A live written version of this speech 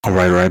All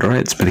right.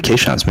 It's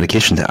medication. It's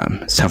medication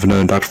time. It's time for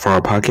another Dr.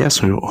 Farah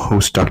podcast. We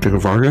host Dr.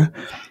 Varga.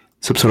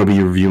 This episode I'll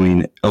be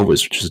reviewing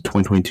Elvis, which is a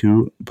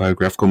 2022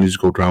 biographical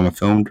musical drama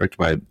film directed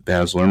by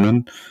Baz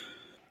Luhrmann.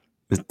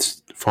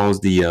 It follows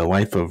the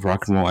life of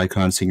rock and roll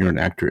icon, singer, and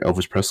actor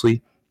Elvis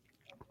Presley.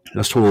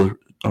 That's told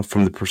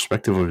from the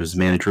perspective of his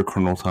manager,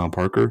 Colonel Tom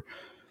Parker,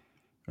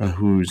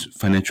 whose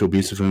financial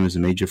abuse of him is a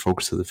major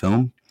focus of the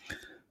film.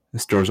 It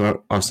stars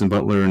Austin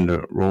Butler in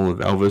the role of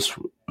Elvis,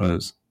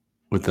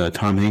 with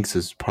Tom Hanks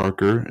as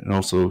Parker, and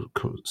also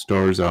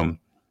stars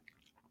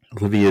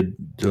Olivia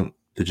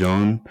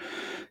DeJonge,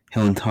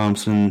 Helen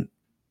Thompson,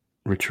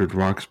 Richard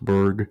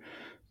Roxburgh,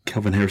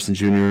 Kelvin Harrison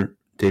Jr.,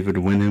 David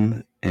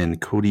Wenham, and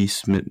Cody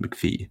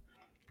Smith-McPhee.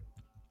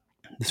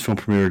 This film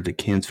premiered at the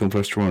Cannes Film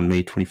Festival on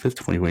May 25th,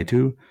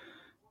 2022.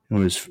 It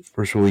was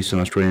first released in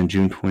Australia on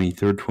June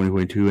 23rd,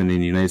 2022, and in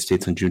the United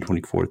States on June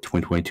 24th,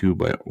 2022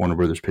 by Warner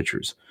Brothers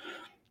Pictures.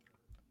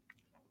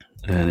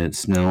 And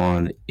it's now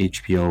on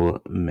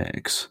HBO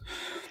Max.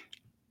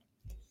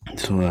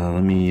 So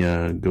let me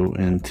go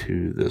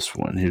into this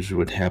one. Here's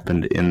what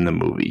happened in the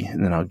movie,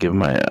 and then I'll give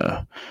my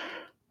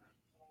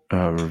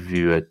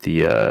review at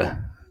the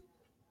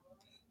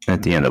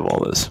end of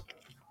all this.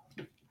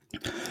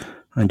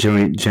 On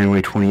January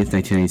 20th,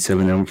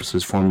 1997,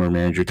 Elvis's former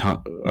manager,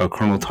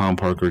 Colonel Tom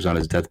Parker, is on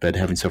his deathbed,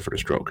 having suffered a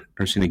stroke.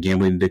 Nursing a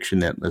gambling addiction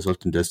that has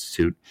left him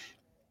destitute,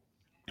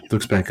 he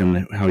looks back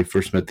on how he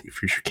first met the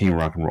future king of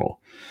rock and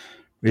roll.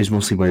 Raised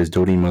mostly by his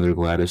doting mother,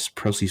 Gladys,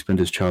 Presley spent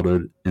his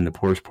childhood in the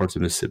poorest parts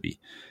of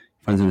Mississippi.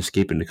 He finds an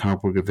escape in the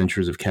comic book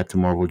adventures of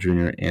Captain Marvel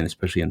Jr. and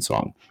especially in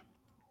song.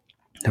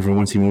 However,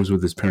 once he moves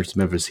with his parents to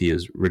Memphis, he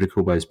is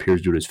ridiculed by his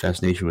peers due to his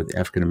fascination with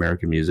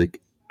African-American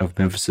music of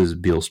Memphis's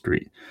Beale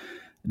Street.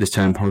 At this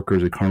time, Parker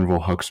is a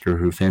carnival huckster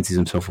who fancies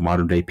himself a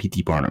modern-day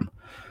P.T. Barnum.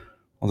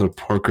 Although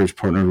Parker is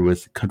partnered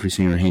with country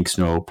singer Hank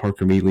Snow,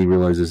 Parker immediately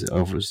realizes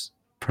Elvis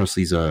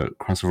Presley's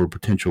crossover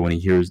potential when he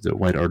hears the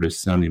white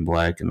artist sounding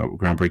black in a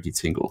groundbreaking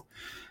single,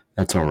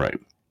 That's Alright.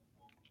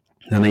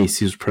 Then he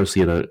sees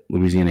Presley at a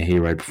Louisiana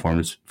Hayride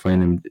performance,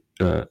 finding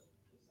him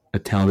a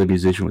talented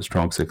musician with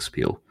strong sex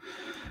appeal.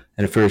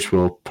 At a Ferris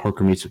wheel,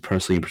 Parker meets with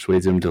Presley and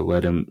persuades him to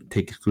let him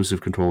take exclusive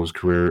control of his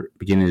career,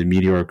 beginning a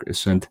meteoric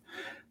ascent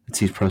that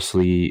sees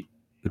the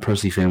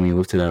Presley family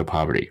lifted out of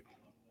poverty.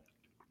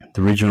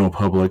 The regional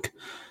public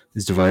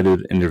is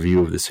divided in their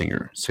view of the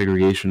singer.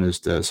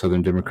 Segregationist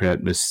Southern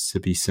Democrat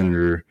Mississippi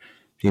Senator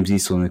James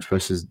Eastland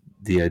expresses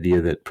the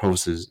idea that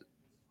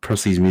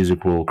Presley's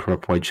music will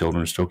corrupt white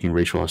children, stoking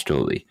racial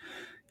hostility.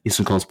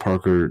 Eastland calls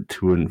Parker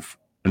to an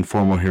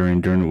informal hearing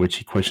during which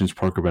he questions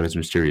Parker about his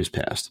mysterious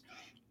past.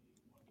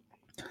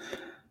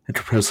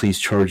 After Presley's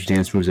charged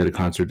dance moves at a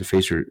concert, the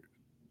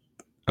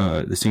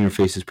singer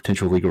faces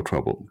potential legal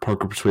trouble.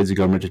 Parker persuades the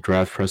government to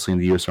draft Presley in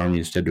the U.S. Army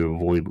instead to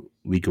avoid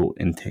legal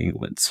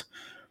entanglements.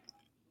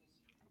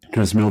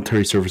 During his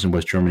military service in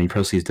West Germany,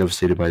 Presley is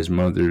devastated by his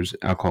mother's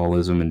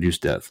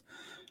alcoholism-induced death.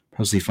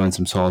 Presley finds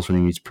some solace when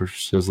he meets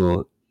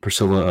Priscilla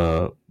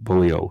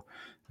Beaulieu.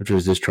 After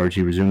his discharge,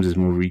 he resumes his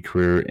movie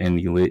career,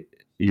 and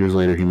years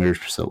later, he marries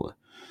Priscilla.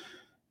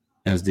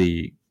 As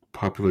the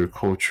popular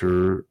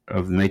culture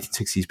of the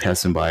 1960s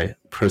passed him by,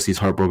 Presley is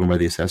heartbroken by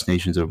the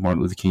assassinations of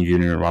Martin Luther King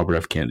Jr. and Robert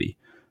F. Kennedy.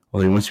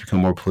 While he wants to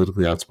become more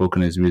politically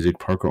outspoken in his music,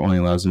 Parker only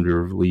allows him to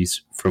release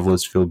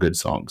frivolous, feel-good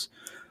songs.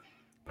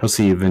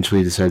 Presley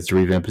eventually decides to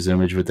revamp his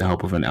image with the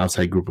help of an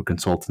outside group of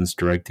consultants,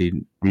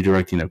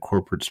 redirecting a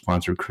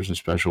corporate-sponsored Christmas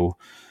special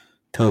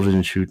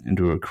television shoot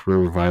into a career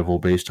revival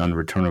based on the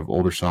return of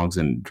older songs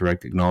and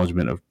direct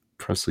acknowledgement of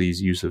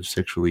Presley's use of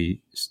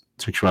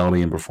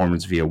sexuality and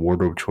performance via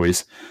wardrobe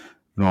choice,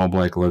 an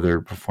all-black leather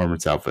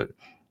performance outfit.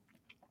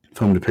 The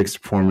film depicts the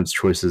performance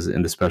choices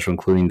in the special,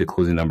 including the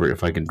closing number,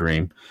 If I Can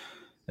Dream,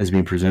 as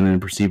being presented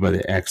and perceived by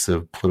the acts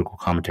of political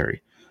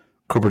commentary.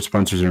 Corporate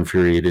sponsors are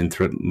infuriated and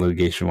threaten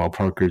litigation, while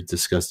Parker is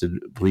disgusted,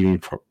 believing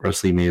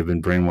Presley may have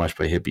been brainwashed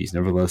by hippies.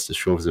 Nevertheless, the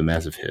show is a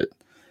massive hit.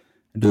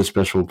 After the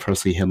special,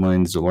 Presley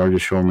headlines the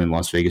largest showroom in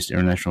Las Vegas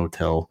International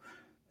Hotel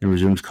and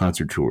resumes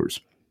concert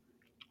tours.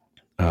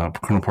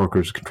 Colonel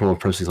Parker's control of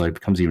Presley's life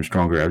becomes even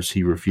stronger as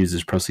he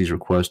refuses Presley's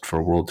request for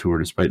a world tour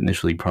despite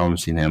initially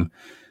promising him,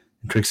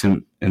 and tricks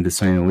him into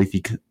signing a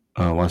lengthy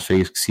Las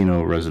Vegas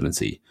casino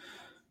residency.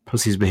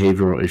 Presley's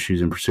behavioral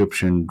issues and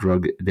prescription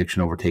drug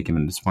addiction overtake him,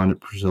 and despondent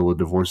Priscilla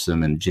divorces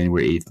him on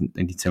January 8th,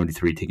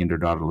 1973, taking their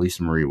daughter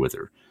Lisa Marie with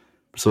her.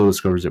 Priscilla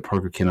discovers that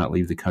Parker cannot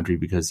leave the country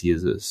because he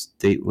is a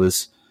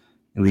stateless,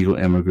 illegal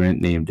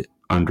immigrant named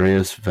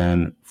Andreas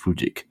Van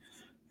Fugik.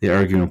 They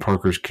argue, and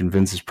Parker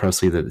convinces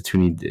Presley that the two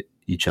need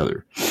each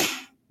other.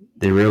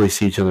 They rarely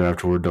see each other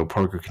afterward, though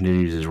Parker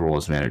continues his role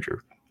as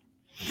manager.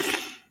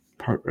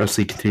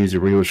 Presley continues a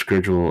regular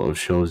schedule of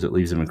shows that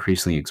leaves him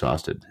increasingly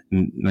exhausted. In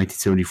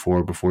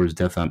 1974, before his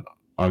death on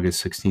August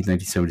 16,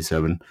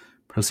 1977,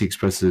 Presley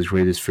expresses his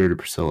greatest fear to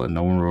Priscilla.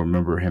 No one will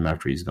remember him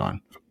after he's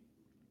gone.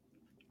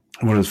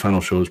 In one of his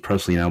final shows,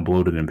 Presley, now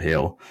bloated and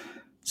pale,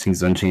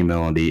 sings Unchained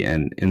Melody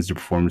and ends the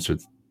performance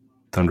with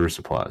thunderous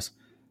applause.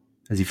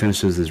 As he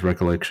finishes his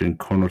recollection,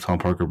 Colonel Tom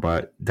Parker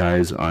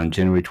dies on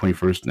January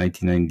 21st,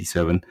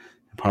 1997,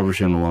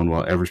 impoverished and alone,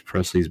 while Elvis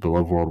Presley is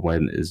beloved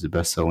worldwide and is the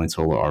best-selling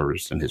solo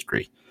artist in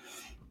history.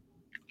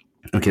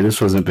 Okay,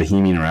 this wasn't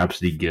Bohemian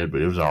Rhapsody good,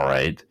 but it was all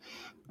right.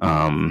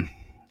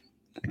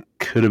 It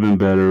could have been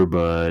better,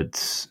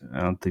 but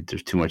I don't think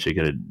there's too much I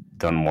could have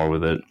done more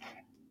with it.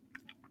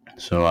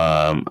 So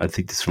I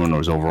think this one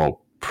was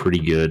overall pretty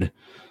good,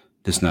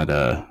 just not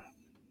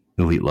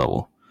elite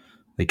level,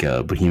 like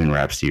Bohemian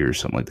Rhapsody or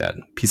something like that.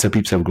 Peace out,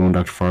 peeps. Have a good one,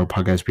 Dr. Farr.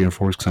 Podcast being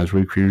forced because I was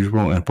really creative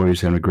and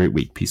boys having a great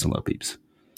week. Peace and love, peeps.